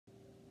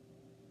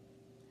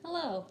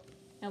Hello,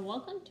 and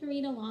welcome to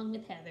Read Along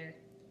with Heather.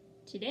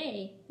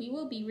 Today, we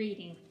will be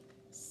reading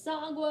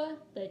Sagwa,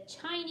 the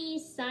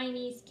Chinese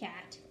Siamese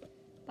Cat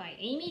by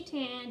Amy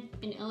Tan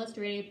and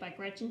illustrated by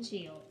Gretchen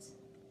Shields.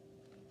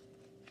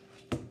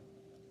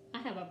 I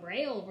have a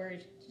Braille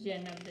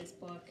version of this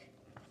book.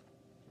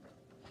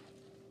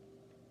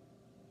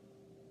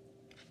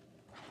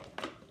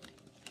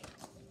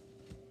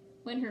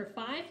 When her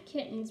 5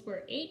 kittens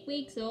were 8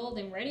 weeks old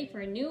and ready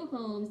for new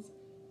homes,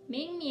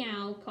 Ming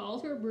Meow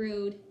called her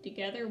brood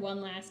together one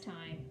last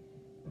time.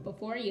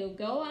 "Before you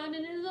go out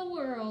into the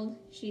world,"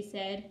 she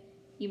said,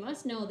 "you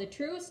must know the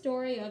true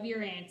story of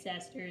your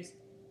ancestors."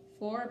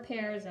 4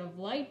 pairs of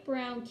light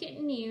brown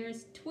kitten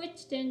ears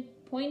twitched and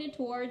pointed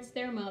towards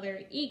their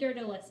mother, eager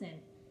to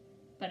listen.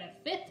 But a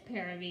 5th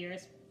pair of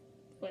ears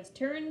was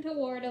turned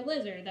toward a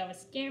lizard that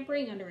was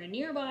scampering under a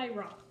nearby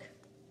rock.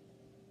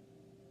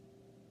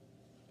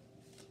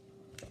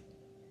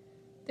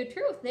 "The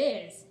truth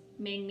is,"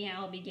 Ming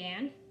Meow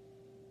began,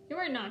 "you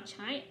are not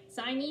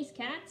Siamese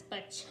cats,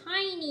 but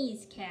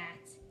Chinese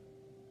cats.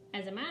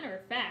 As a matter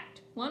of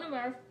fact, one of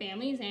our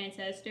family's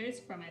ancestors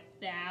from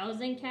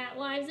 1,000 cat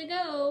lives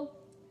ago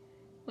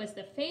was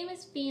the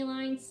famous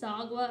feline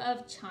Sagwa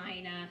of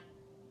China.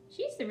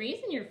 She's the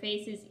reason your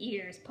face's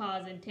ears,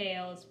 paws, and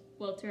tails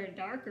will turn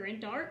darker and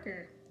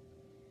darker.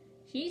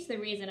 She's the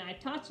reason I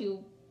taught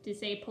you to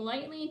say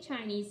politely in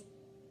Chinese,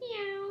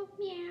 meow,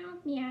 meow,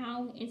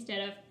 meow,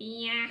 instead of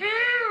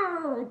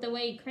meow,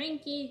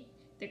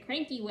 the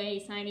cranky way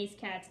Siamese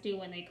cats do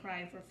when they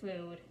cry for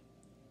food."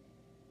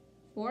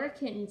 4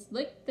 kittens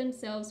licked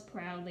themselves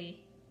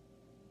proudly,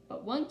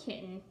 but one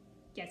kitten,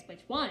 guess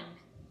which one,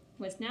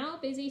 was now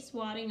busy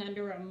swatting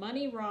under a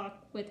muddy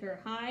rock with her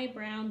high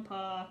brown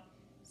paw,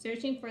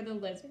 searching for the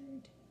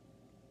lizard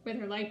with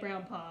her light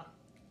brown paw.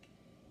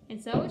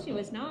 And so she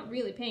was not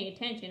really paying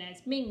attention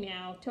as Ming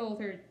Meow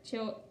told her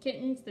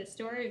kittens the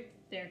story of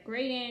their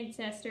great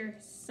ancestor,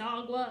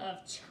 Sagwa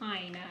of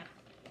China.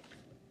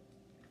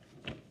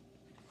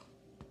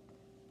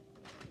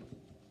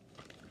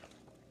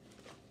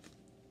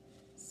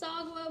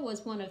 Sagwa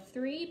was one of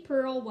 3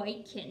 pearl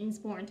white kittens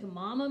born to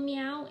Mama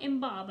Meow and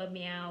Baba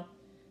Meow,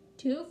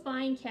 2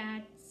 fine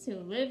cats who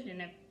lived in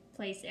a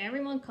place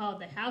everyone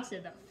called the House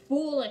of the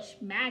Foolish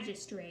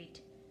Magistrate.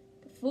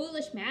 The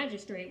Foolish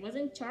Magistrate was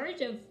in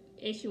charge of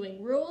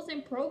issuing rules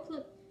and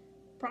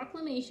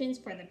proclamations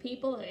for the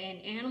people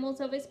and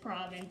animals of his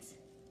province.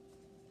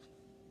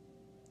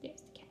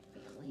 There's the cat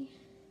family.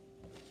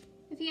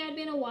 If he had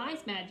been a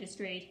wise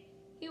magistrate,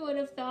 he would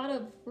have thought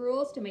of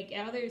rules to make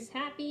others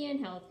happy and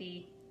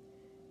healthy.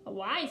 A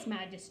wise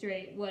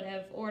magistrate would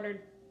have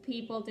ordered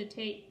people to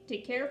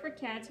care for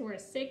cats who were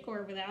sick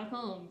or without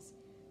homes.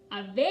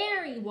 A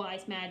very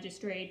wise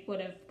magistrate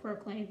would have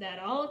proclaimed that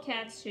all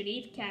cats should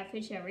eat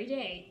catfish every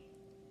day.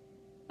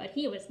 But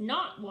he was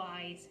not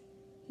wise.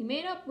 He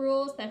made up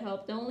rules that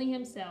helped only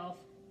himself.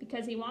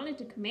 Because he wanted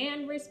to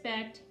command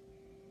respect,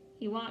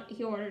 he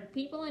ordered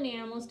people and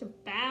animals to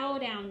bow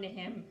down to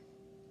him.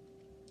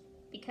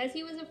 Because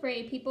he was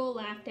afraid people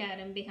laughed at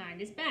him behind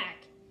his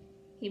back,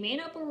 he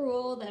made up a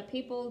rule that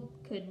people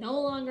could no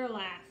longer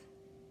laugh.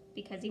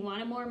 Because he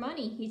wanted more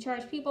money, he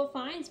charged people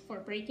fines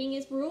for breaking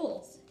his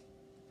rules.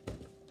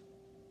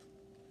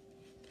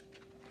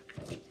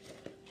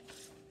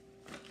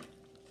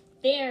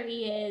 There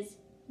he is.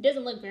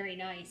 Doesn't look very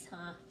nice,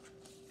 huh?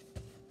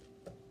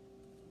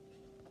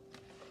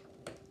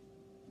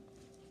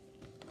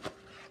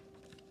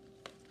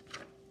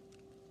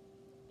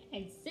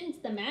 And since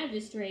the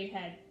magistrate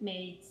had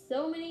made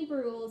so many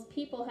rules,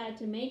 people had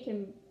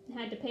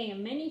to pay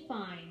him many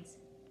fines,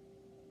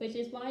 which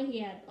is why he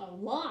had a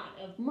lot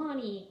of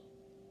money,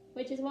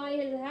 which is why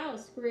his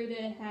house grew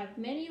to have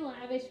many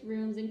lavish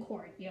rooms and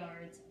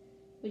courtyards,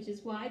 which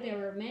is why there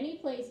were many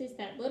places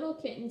that little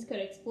kittens could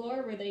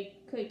explore where they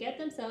could get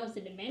themselves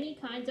into many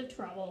kinds of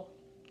trouble.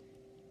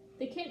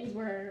 The kittens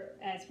were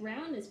as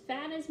round as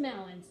fat as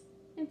melons.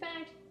 In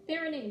fact, they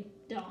were named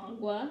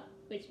Dongwa,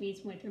 which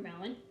means winter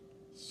melon,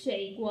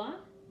 Sagwa,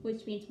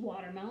 which means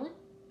watermelon,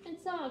 and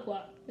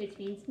Sagwa, which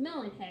means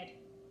melon head.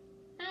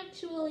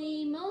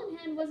 Actually, melon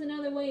head was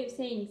another way of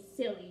saying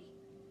silly,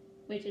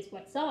 which is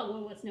what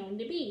Sagwa was known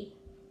to be.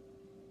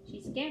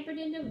 She scampered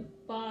into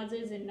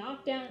vases and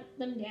knocked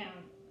them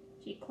down.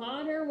 She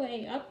clawed her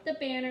way up the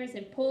banners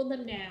and pulled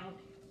them down.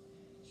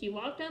 She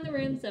walked on the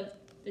rims of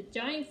the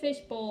giant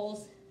fish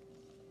bowls.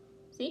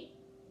 See?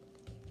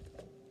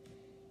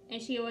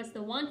 And she was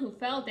the one who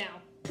fell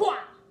down,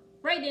 pwah,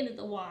 right into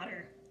the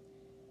water.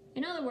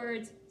 In other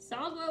words,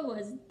 Sagwa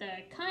was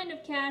the kind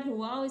of cat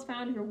who always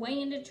found her way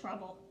into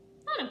trouble.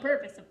 Not on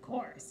purpose, of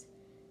course.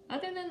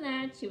 Other than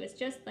that, she was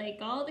just like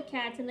all the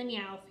cats in the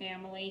Meow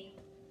family.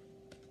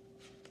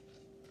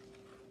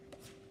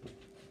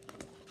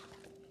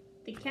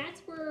 The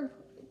cats were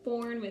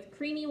born with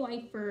creamy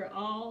white fur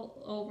all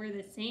over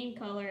the same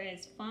color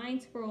as fine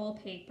scroll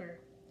paper.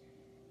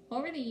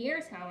 Over the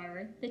years,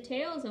 however, the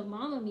tails of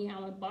Mama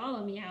Meow and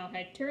Baba Meow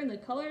had turned the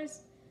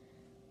colors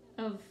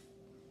of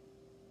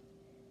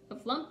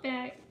lamp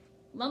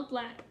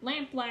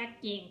black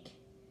ink.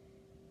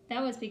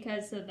 That was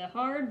because of the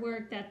hard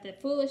work that the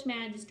foolish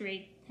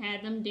magistrate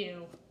had them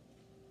do.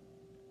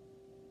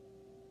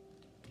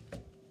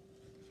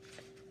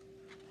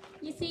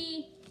 You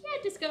see, he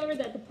had discovered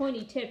that the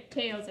pointy-tipped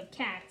tails of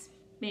cats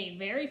made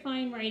very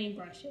fine writing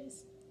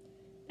brushes.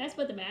 That's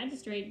what the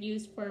magistrate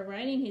used for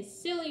writing his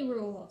silly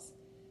rules.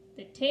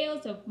 The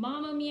tails of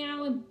Mama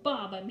Meow and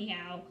Baba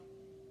Meow.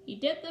 He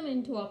dipped them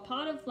into a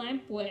pot of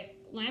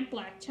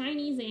lamp-black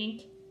Chinese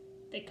ink,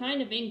 the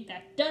kind of ink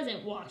that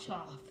doesn't wash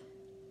off.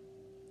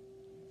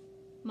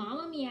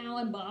 Mama Meow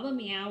and Baba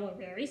Meow were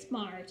very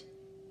smart,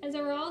 as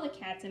are all the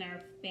cats in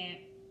our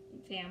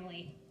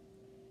family.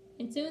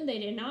 And soon they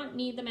did not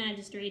need the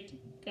magistrate to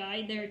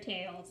guide their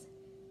tails.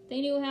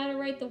 They knew how to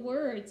write the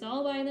words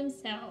all by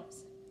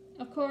themselves.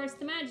 Of course,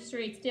 the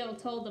magistrate still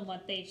told them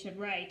what they should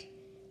write.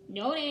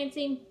 No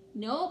dancing,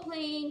 no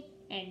playing,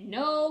 and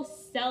no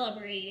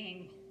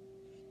celebrating.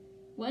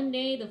 One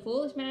day, the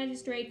foolish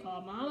magistrate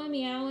called Mama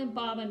Meow and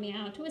Baba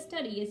Meow to a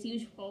study as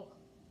usual.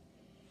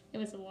 It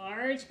was a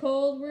large,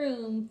 cold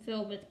room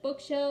filled with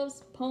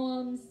bookshelves,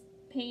 poems,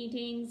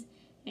 paintings,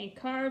 and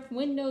carved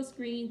window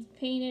screens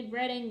painted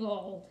red and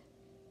gold.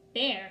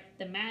 There,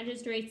 the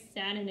magistrate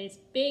sat in his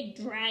big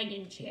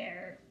dragon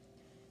chair,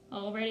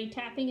 already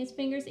tapping his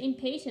fingers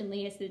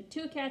impatiently as the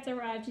two cats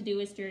arrived to do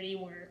his dirty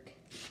work.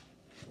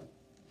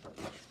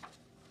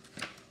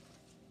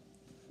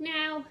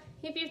 Now,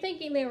 if you're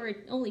thinking there were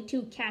only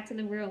two cats in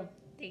the room,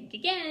 think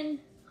again.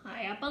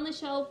 High up on the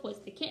shelf was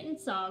the kitten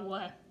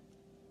Sagwa,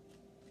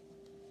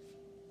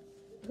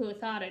 who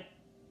thought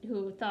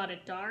a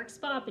dark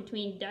spot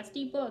between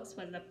dusty books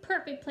was the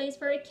perfect place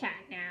for a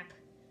cat nap.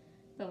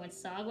 But when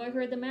Sagwa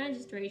heard the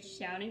magistrate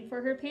shouting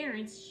for her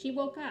parents, she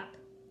woke up,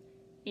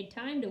 in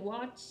time to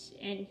watch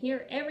and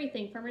hear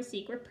everything from her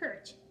secret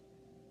perch.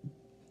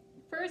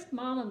 First,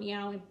 Mama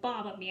Meow and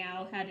Baba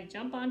Meow had to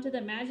jump onto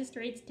the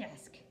magistrate's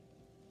desk.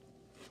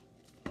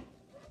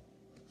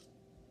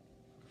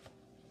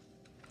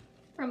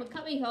 From a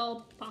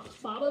cubbyhole,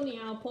 Baba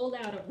Meow pulled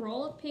out a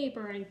roll of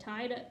paper and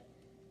tied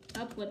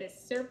up with a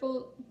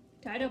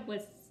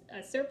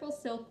purple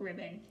silk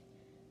ribbon.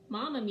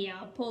 Mama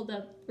Meow pulled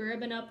the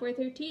ribbon up with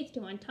her teeth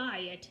to untie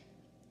it,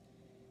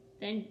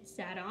 then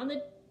sat on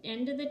the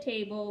end of the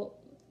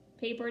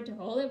paper to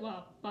hold it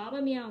while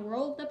Baba Meow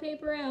rolled the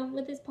paper out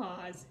with his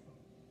paws.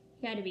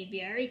 He had to be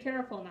very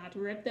careful not to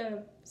rip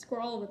the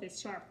scroll with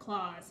his sharp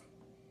claws.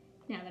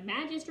 Now the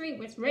magistrate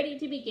was ready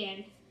to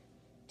begin.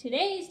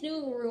 "Today's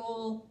new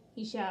rule,"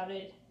 he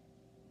shouted.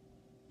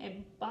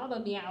 And Baba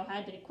Meow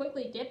had to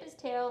quickly dip his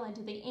tail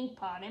into the ink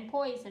pot and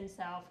poise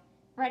himself,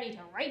 ready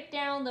to write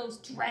down those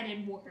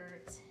dreaded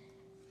words.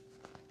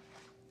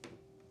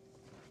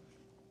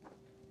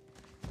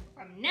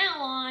 "From now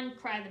on,"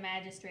 cried the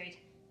magistrate,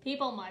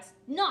 "people must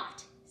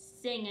not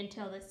sing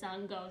until the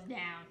sun goes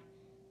down."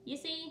 You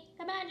see,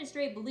 the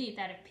magistrate believed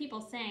that if people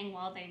sang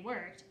while they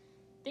worked,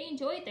 they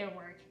enjoyed their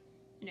work.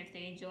 And if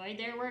they enjoyed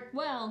their work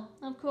well,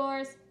 of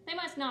course, they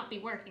must not be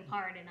working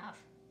hard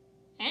enough.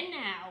 "And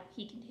now,"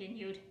 he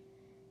continued,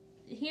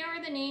 "here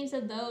are the names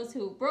of those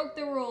who broke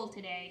the rule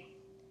today."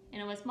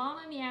 And it was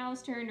Mama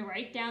Meow's turn to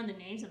write down the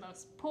names of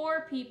those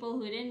poor people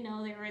who didn't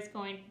know there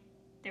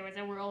was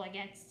a rule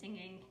against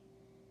singing.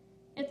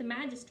 If the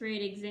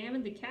magistrate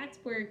examined the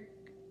cat's work,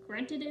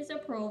 grunted his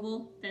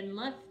approval, then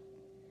left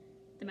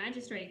the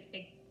magistrate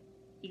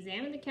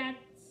examined the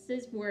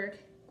cat's work,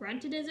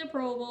 grunted his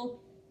approval,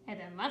 and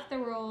then left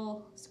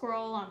the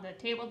scroll on the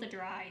table to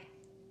dry.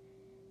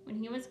 When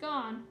he was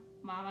gone,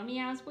 Mama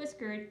Meow's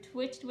whisker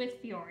twitched with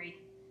fury.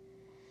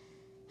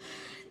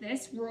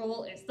 "This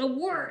rule is the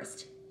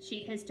worst," she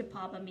hissed to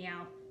Papa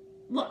Meow.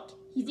 "Look,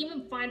 he's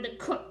even fined the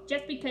cook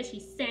just because she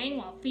sang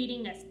while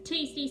feeding us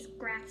tasty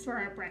scraps for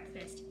our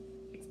breakfast.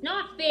 It's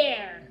not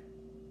fair."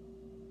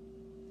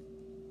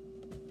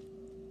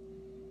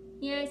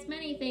 "Yes,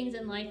 many things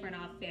in life are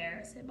not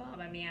fair," said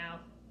Baba Meow.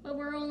 "But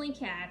we're only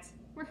cats.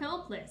 We're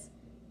helpless.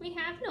 We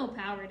have no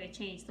power to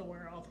change the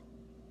world."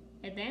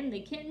 And then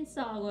the kitten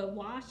Sagwa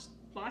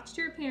watched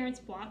her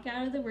parents walk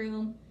out of the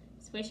room,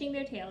 swishing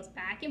their tails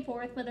back and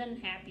forth with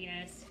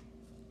unhappiness.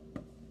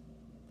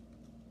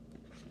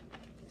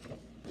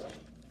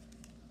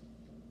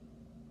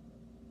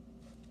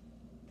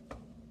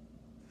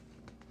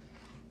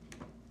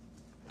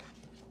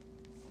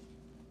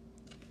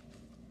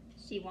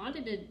 She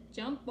wanted to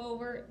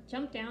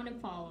jump down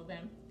and follow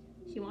them.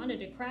 She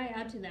wanted to cry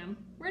out to them,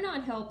 "We're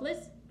not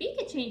helpless. We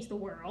could change the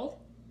world."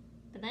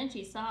 But then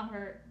she saw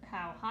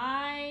how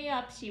high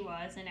up she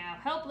was and how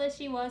helpless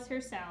she was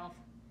herself.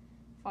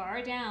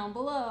 Far down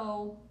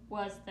below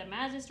was the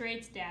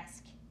magistrate's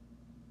desk,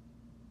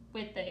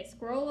 with the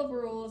scroll of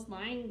rules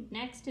lying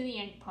next to the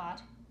ink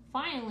pot.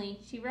 Finally,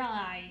 she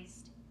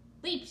realized,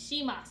 leap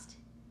she must.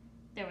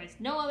 There was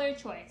no other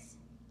choice.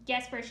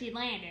 Guess where she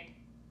landed?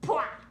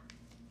 Pwah!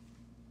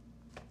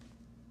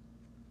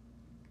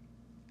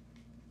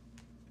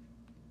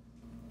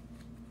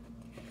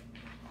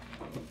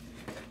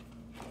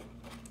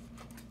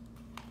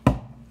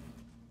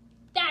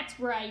 That's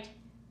right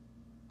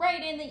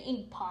in the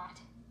ink pot.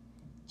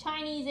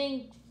 Chinese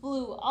ink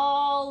flew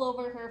all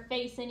over her her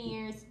face and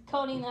ears,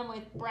 coating them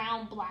with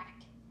brown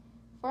black.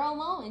 For a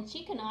moment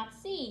she could not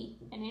see,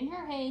 and in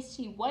her haste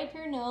she wiped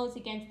her nose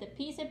against the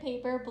piece of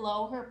paper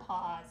below her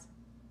paws.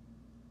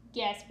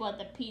 Guess what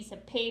the piece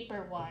of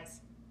paper was?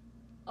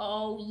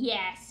 Oh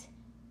yes,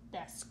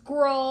 the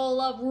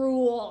Scroll of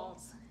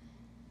Rules.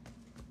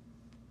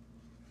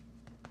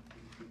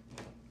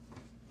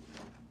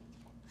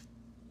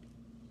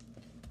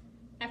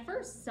 At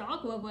first,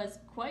 Sagwa was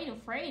quite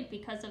afraid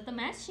because of the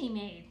mess she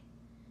made.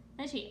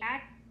 Then she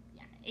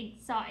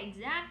saw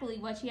exactly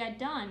what she had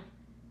done.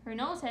 Her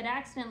nose had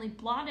accidentally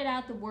blotted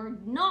out the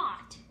word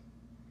not.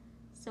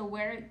 So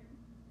where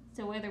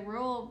the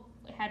rule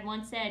had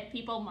once said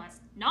people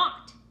must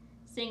not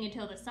sing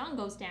until the sun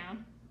goes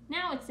down,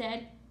 now it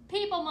said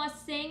people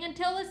must sing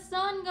until the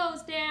sun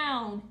goes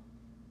down.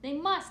 They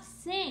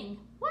must sing.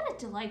 What a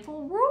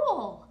delightful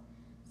rule!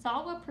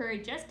 Sagwa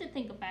purred just to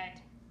think about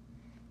it.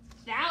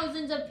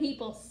 Thousands of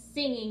people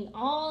singing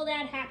all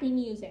that happy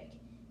music.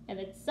 And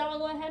then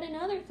Sagwa had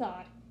another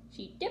thought.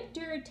 She dipped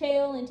her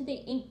tail into the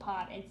ink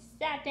pot and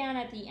sat down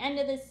at the end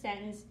of the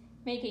sentence,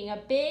 making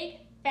a big,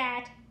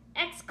 fat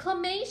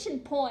exclamation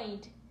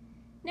point.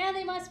 Now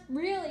they must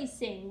really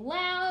sing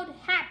loud,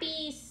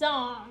 happy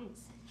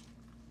songs.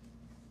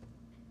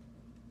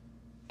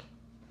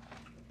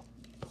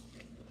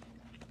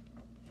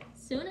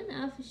 Soon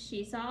enough,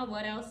 she saw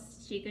what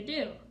else she could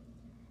do.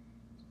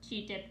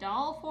 She dipped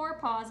all 4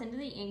 paws into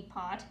the ink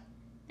pot,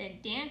 then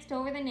danced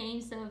over the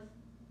names of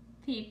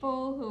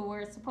people who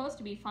were supposed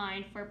to be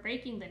fined for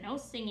breaking the no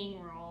singing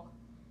rule.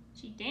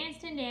 She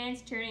danced and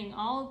danced, turning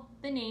all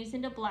the names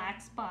into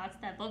black spots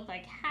that looked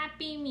like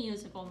happy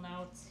musical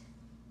notes.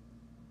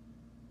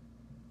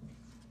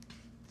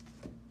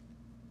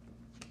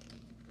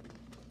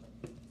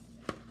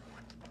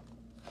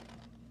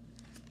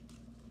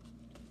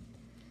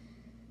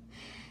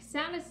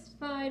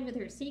 Satisfied with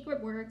her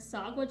secret work,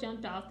 Sagwa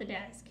jumped off the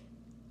desk.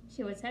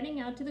 She was heading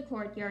out to the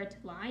courtyard to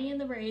lie in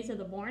the rays of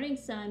the morning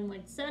sun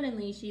when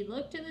suddenly she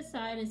looked to the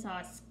side and saw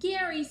a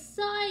scary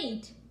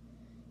sight.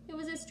 It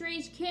was a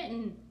strange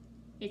kitten.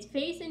 Its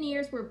face and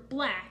ears were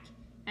black,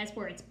 as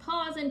were its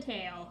paws and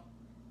tail.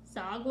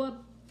 Sagwa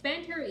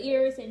bent her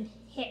ears and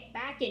hit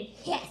back and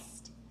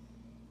hissed.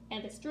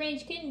 And the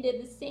strange kitten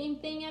did the same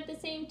thing at the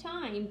same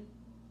time.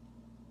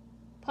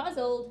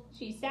 Puzzled,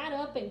 she sat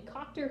up and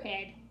cocked her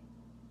head.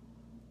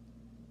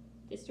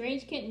 The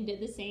strange kitten did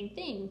the same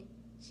thing.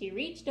 She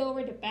reached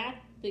over to bat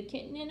the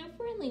kitten in a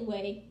friendly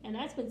way, and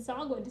that's when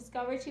Sagwa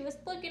discovered she was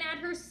looking at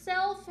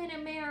herself in a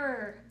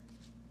mirror.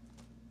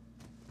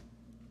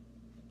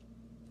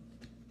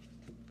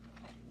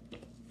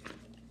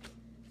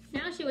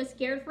 Now she was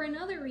scared for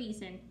another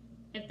reason.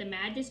 If the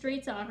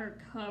magistrate saw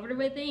her covered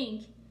with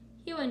ink,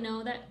 he would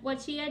know that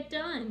what she had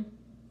done.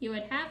 He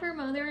would have her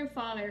mother and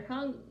father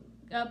hung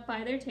up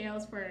by their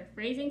tails for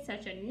raising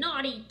such a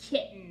naughty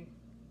kitten.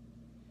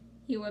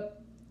 He would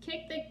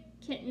kick the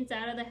kittens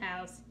out of the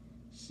house.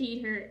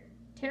 She'd heard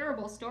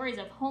terrible stories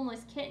of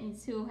homeless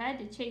kittens who had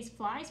to chase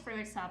flies for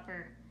their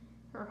supper.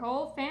 Her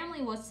whole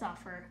family would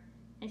suffer,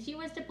 and she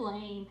was to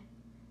blame.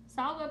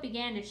 Sagwa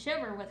began to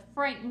shiver with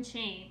fright and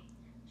shame.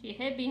 She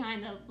hid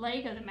behind the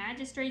leg of the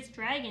magistrate's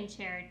dragon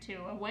chair to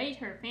await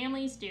her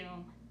family's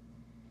doom.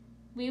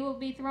 We will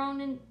be thrown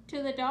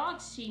into the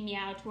dogs, she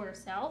meowed to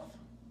herself.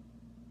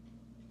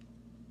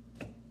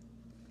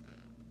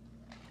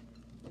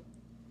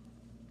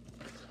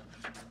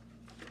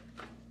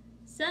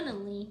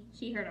 Suddenly,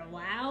 she heard a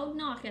loud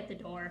knock at the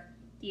door.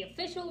 The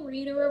official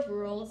reader of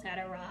rules had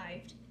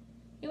arrived.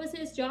 It was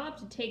his job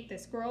to take the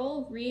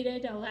scroll, read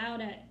it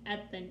aloud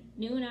at the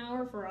noon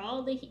hour for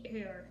all to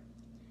hear,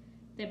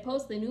 then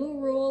post the new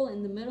rule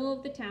in the middle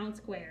of the town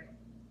square.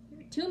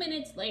 "You're 2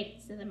 minutes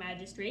late," said the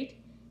magistrate,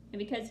 and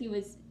because he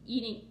was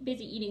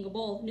busy eating a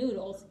bowl of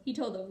noodles, he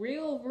told the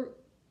real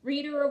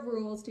reader of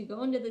rules to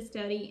go into the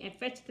study and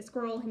fetch the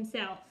scroll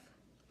himself.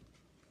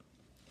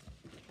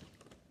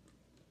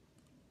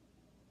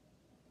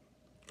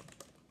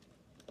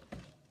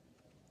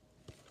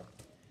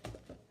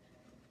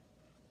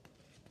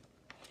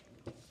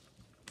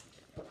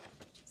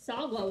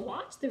 Sagwa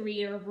watched the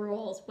reader of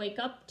rules walk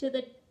up to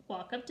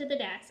the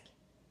desk.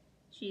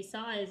 She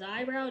saw his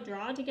eyebrow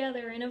draw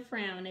together in a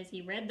frown as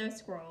he read the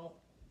scroll.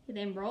 He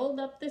then rolled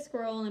up the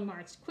scroll and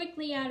marched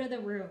quickly out of the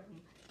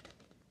room.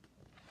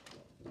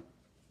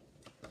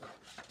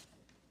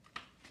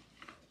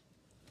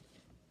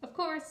 Of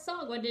course,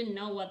 Sagwa didn't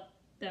know what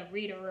the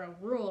reader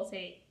of rules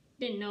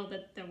didn't know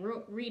that the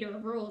reader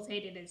of rules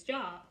hated his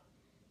job.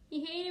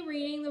 He hated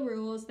reading the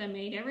rules that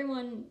made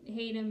everyone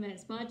hate him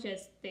as much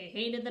as they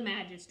hated the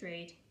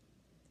magistrate.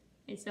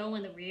 And so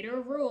when the reader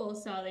of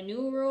rules saw the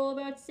new rule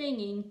about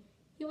singing,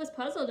 he was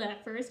puzzled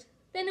at first,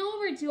 then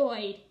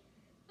overjoyed.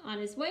 On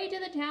his way to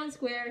the town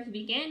square, he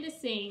began to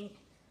sing.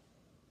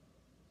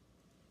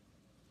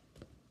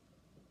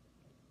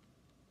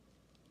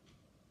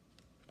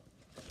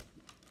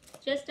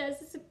 Just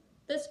as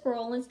the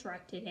scroll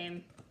instructed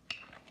him.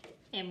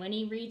 And when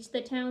he reached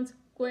the town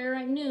square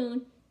at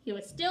noon, he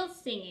was still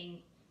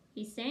singing.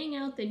 He sang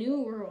out the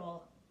new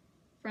rule.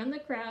 From the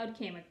crowd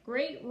came a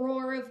great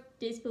roar of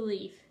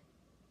disbelief.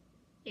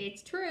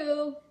 "It's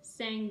true,"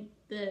 sang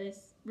the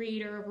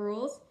reader of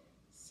rules.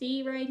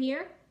 "See right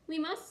here? We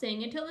must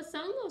sing until the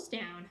sun goes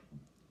down."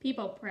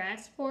 People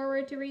pressed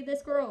forward to read the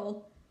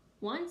scroll.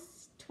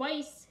 Once,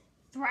 twice,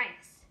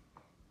 thrice.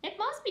 It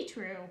must be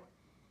true.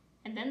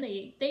 And then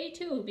they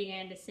too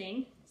began to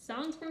sing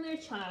songs from their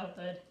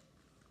childhood.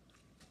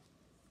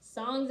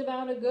 Songs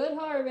about a good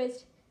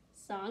harvest,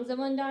 songs of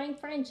undying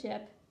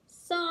friendship,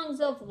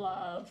 songs of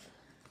love.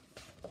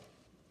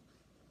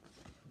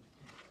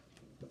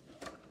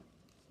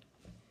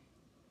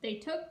 They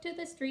took to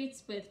the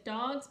streets with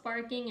dogs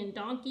barking and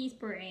donkeys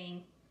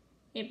braying.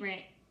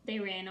 They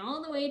ran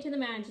all the way to the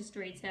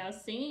magistrate's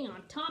house, singing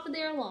on top of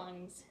their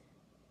lungs.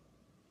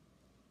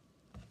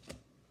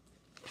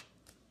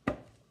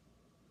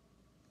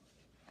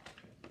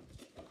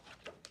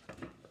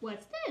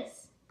 "What's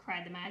this?"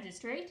 cried the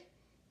magistrate.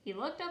 He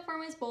looked up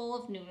from his bowl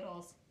of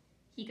noodles.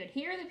 He could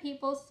hear the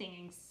people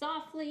singing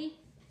softly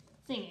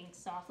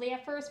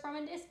at first from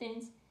a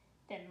distance,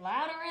 then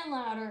louder and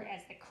louder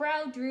as the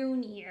crowd drew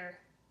near.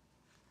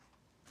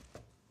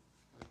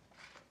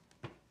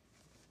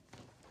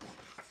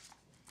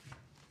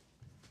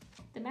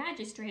 The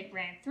magistrate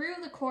ran through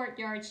the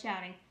courtyard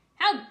shouting,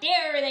 "How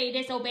dare they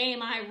disobey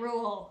my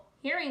rule?"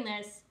 Hearing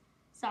this,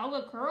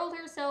 Sagwa curled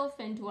herself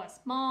into a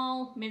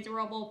small,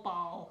 miserable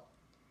ball.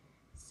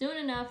 Soon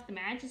enough, the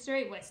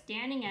magistrate was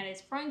standing at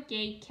his front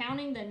gate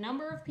counting the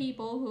number of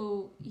people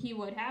who he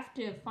would have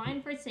to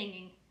fine for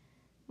singing.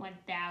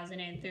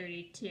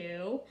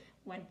 1,032,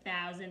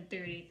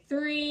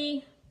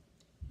 1,033.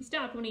 He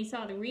stopped when he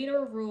saw the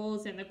reader of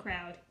rules in the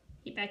crowd.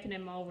 He beckoned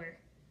him over.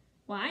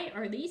 "Why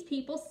are these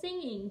people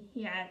singing?"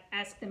 he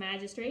asked the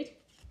magistrate.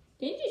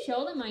 "Didn't you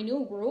show them my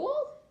new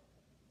rule?"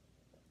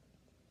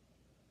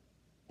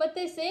 "But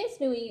this is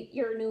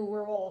your new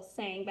rule,"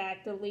 sang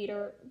back the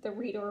reader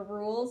of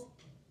rules.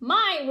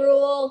 "My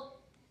rule,"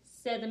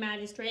 said the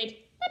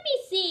magistrate. "Let me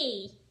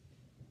see."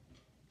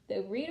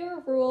 The reader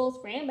of rules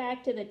ran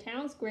back to the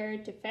town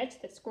square to fetch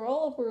the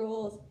scroll of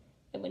rules,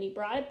 and when he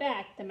brought it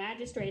back, the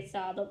magistrate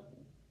saw the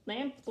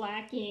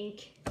lamp-black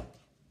ink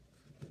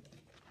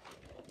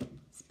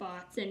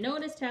spots and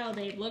noticed how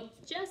they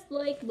looked just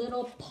like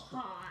little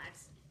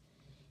paws.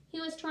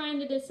 He was trying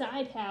to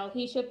decide how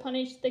he should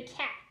punish the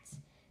cats,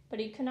 but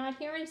he could not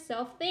hear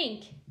himself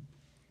think.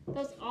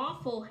 Those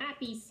awful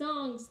happy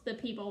songs the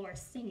people were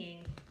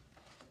singing.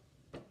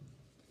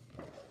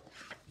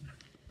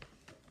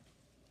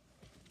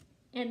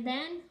 And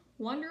then,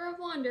 wonder of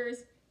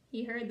wonders,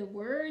 he heard the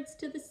words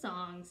to the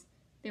songs.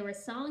 They were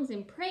songs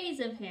in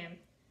praise of him,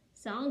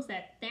 songs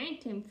that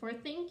thanked him for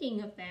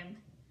thinking of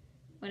them.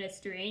 What a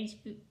strange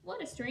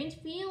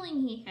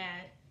feeling he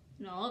had.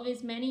 In all of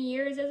his many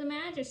years as a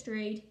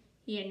magistrate,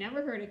 he had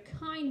never heard a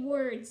kind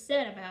word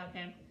said about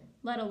him,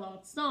 let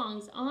alone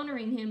songs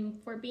honoring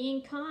him for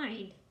being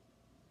kind.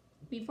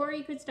 Before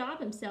he could stop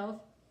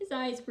himself, his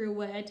eyes grew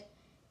wet.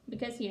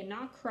 Because he had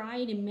not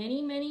cried in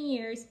many, many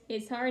years,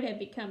 his heart had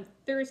become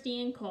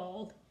thirsty and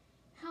cold.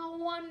 How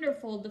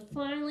wonderful to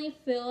finally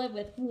fill it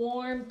with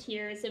warm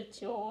tears of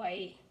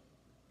joy.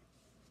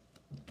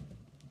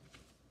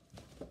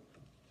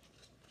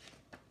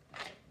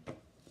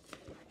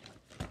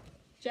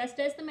 Just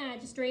as the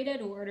magistrate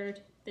had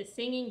ordered, the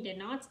singing did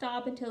not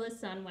stop until the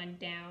sun went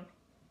down.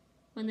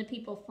 When the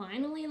people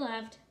finally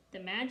left, the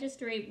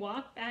magistrate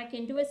walked back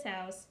into his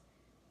house,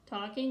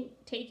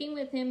 taking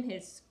with him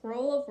his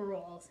scroll of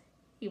rules.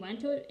 He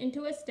went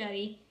into a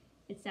study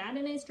and sat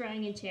in his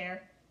dragon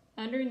chair,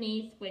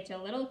 underneath which a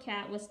little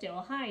cat was still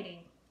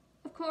hiding.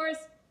 Of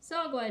course,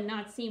 Sagwa had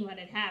not seen what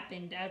had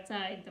happened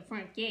outside the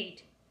front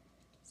gate,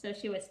 so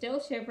she was still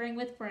shivering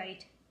with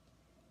fright,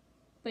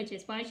 which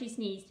is why she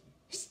sneezed.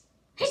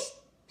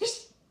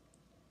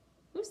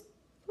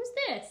 Who's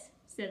this?"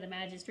 said the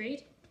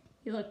magistrate.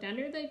 He looked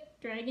under the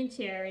dragon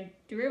chair and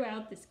drew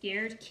out the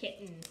scared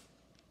kitten.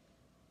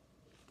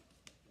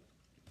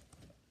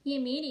 He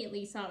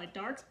immediately saw the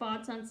dark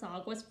spots on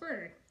Sagwa's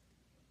fur.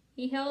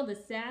 He held the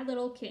sad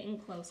little kitten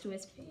close to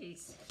his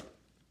face.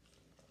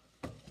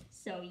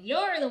 "So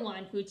you're the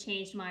one who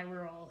changed my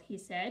rule," he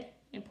said,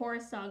 and poor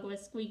Sagwa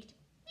squeaked,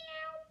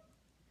 "Meow."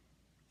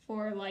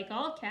 For, like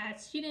all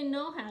cats, she didn't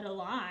know how to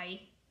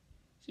lie.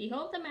 She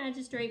hoped the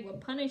magistrate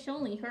would punish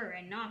only her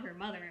and not her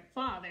mother and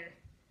father.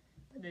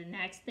 But the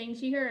next thing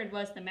she heard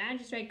was the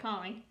magistrate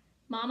calling,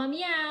 "Mama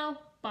Meow,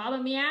 Baba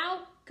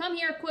Meow, come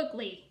here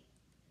quickly."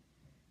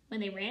 When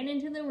they ran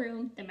into the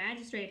room, the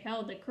magistrate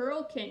held the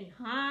curled kitten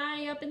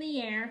high up in the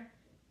air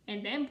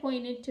and then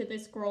pointed to the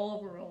scroll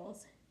of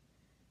rules.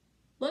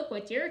 "Look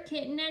what your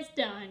kitten has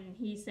done,"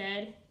 he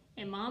said,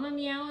 and Mama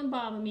Meow and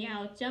Baba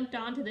Meow jumped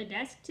onto the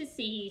desk to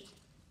see.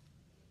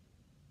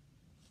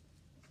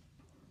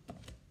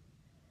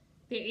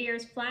 Their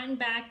ears flattened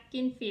back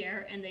in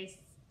fear and they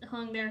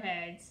hung their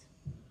heads.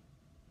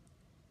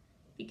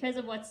 "Because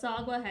of what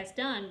Sagwa has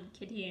done,"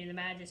 continued the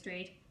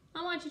magistrate,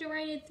 "I want you to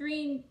write in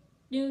 3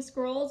 new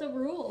scrolls of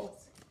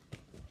rules."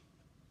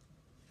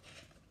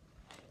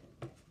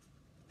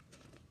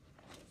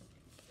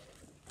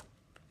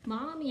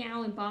 Mama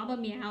Meow and Baba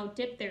Meow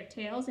dipped their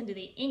tails into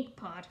the ink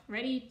pot,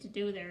 ready to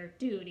do their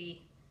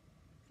duty.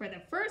 For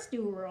the first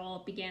new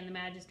rule, began the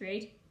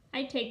magistrate,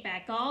 I take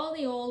back all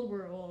the old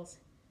rules.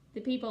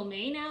 The people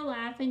may now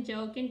laugh and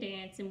joke and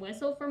dance and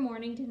whistle from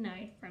morning to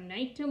night, from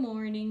night to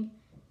morning,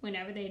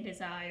 whenever they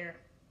desire.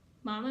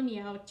 Mama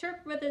Meow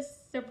chirped with a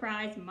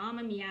surprised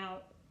Mama Meow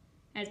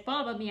as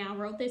Baba Meow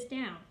wrote this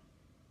down.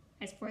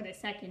 As for the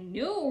second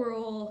new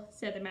rule,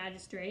 said the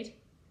magistrate,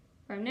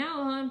 from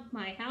now on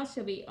my house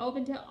shall be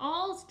open to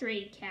all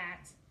stray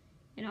cats,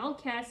 and all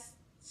cats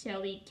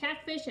shall eat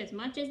catfish as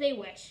much as they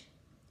wish.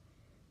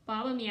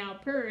 Baba Meow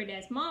purred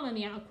as Mama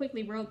Meow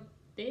quickly wrote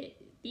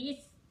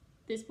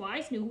this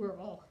wise new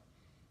rule.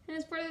 And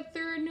as for the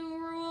third new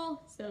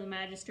rule, said the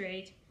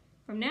magistrate,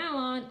 from now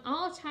on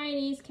all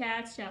Chinese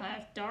cats shall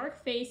have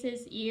dark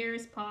faces,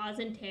 ears, paws,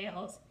 and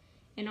tails,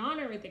 in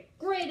honor of the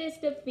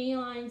greatest of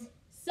felines,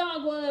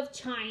 Sagwa of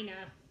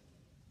China.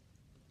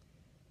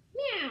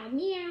 Meow,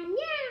 meow,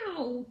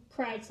 meow,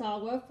 cried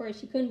Sagwa, for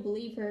she couldn't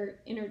believe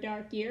in her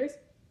dark ears,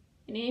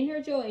 and in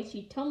her joy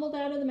she tumbled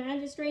out of the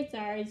magistrate's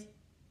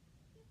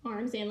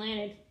arms and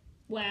landed,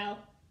 well,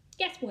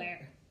 guess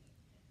where?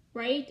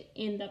 Right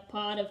in the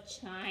pot of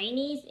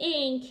Chinese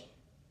ink.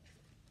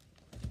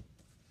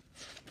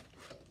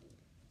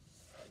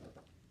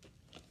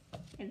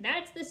 And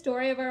that's the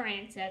story of our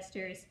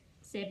ancestors,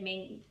 said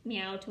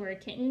Meow to her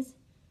kittens.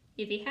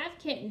 If you have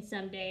kittens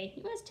someday,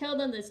 you must tell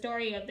them the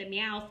story of the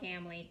Meow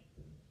family.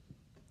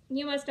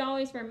 You must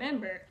always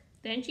remember.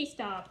 Then she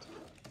stopped.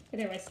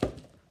 There was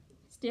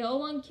still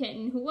one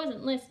kitten who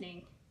wasn't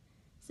listening.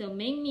 So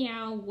Ming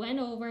Meow went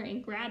over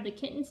and grabbed the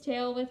kitten's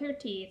tail with her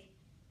teeth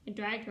and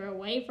dragged her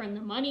away from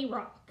the muddy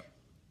rock.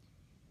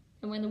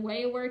 And when the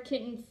wayward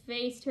kitten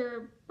faced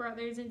her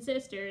brothers and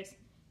sisters,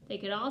 they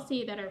could all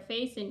see that her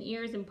face and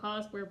ears and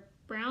paws were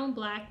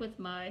brown-black with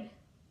mud.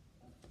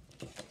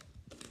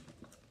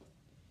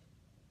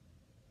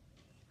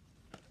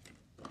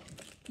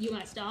 You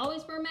must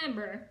always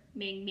remember,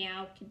 Ming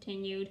Meow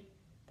continued,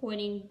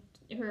 pointing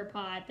her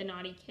paw at the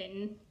naughty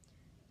kitten.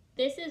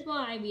 This is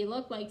why we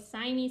look like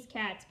Siamese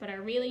cats but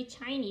are really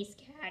Chinese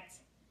cats.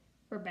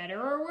 For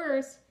better or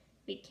worse,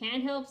 we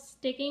can't help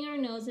sticking our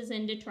noses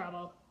into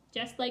trouble,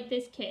 just like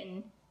this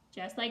kitten,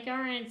 just like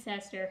our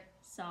ancestor,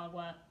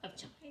 Sagwa of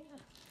China.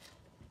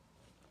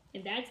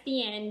 And that's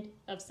the end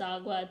of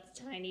Sagwa,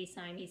 the Chinese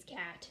Siamese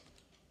cat.